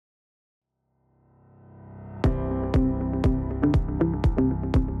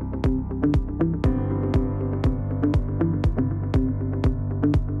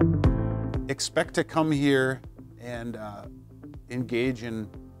expect to come here and engage in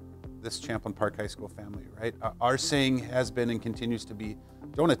this Champlin Park High School family, right? Our saying has been and continues to be,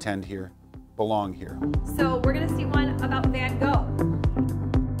 don't attend here, belong here. So we're gonna see one about Van Gogh.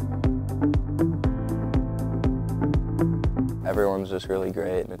 Everyone's just really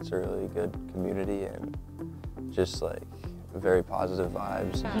great, and it's a really good community, and just like very positive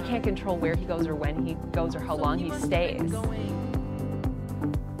vibes. He can't control where he goes or when he goes or how long he stays.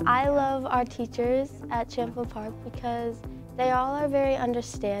 I love our teachers at Champlin Park because they all are very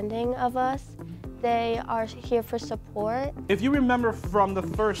understanding of us. They are here for support. If you remember from the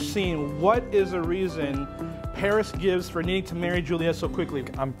first scene, what is a reason Paris gives for needing to marry Juliet so quickly?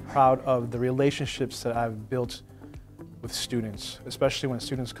 I'm proud of the relationships that I've built with students, especially when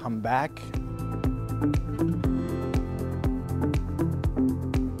students come back.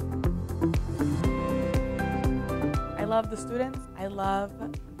 I love the students. I love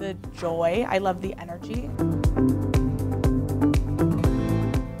the joy. I love the energy.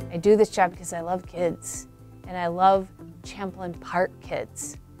 I do this job because I love kids, and I love Champlin Park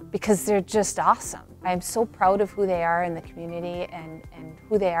kids because they're just awesome. I'm so proud of who they are in the community and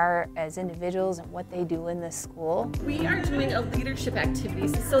who they are as individuals and what they do in this school. We are doing a leadership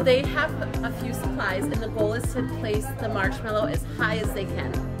activities, so they have a few supplies, and the goal is to place the marshmallow as high as they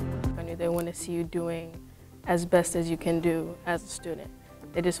can. They want to see you doing as best as you can do as a student.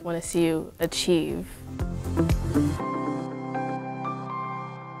 They just want to see you achieve.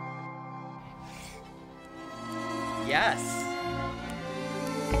 Yes.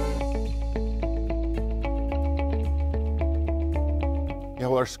 Yeah,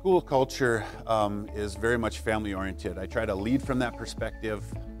 well, our school culture is very much family-oriented. I try to lead from that perspective.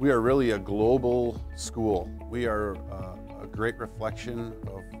 We are really a global school. We are a great reflection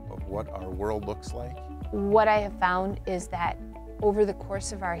of what our world looks like. What I have found is that over the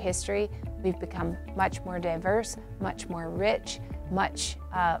course of our history, we've become much more diverse, much more rich, much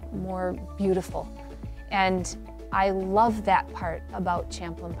more beautiful. And I love that part about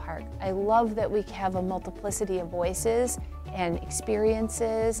Champlin Park. I love that we have a multiplicity of voices and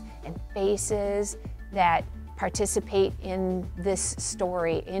experiences and faces that participate in this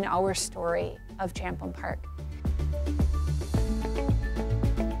story, in our story of Champlin Park.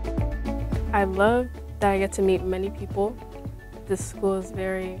 I love that I get to meet many people. This school is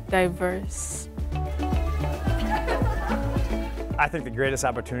very diverse. I think the greatest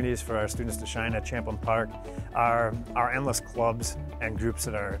opportunities for our students to shine at Champlin Park are our endless clubs and groups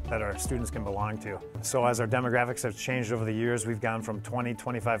that our students can belong to. So as our demographics have changed over the years, we've gone from 20,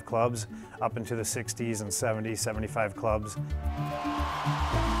 25 clubs up into the 60s and 70, 75 clubs.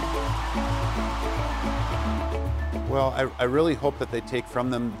 Well, I really hope that they take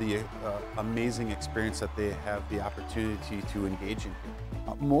from them the amazing experience that they have the opportunity to engage in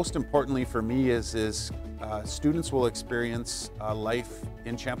here. Most importantly for me is students will experience life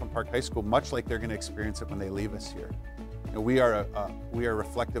in Champlin Park High School much like they're going to experience it when they leave us here. You know, we are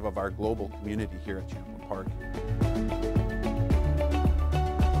reflective of our global community here at Champlin Park.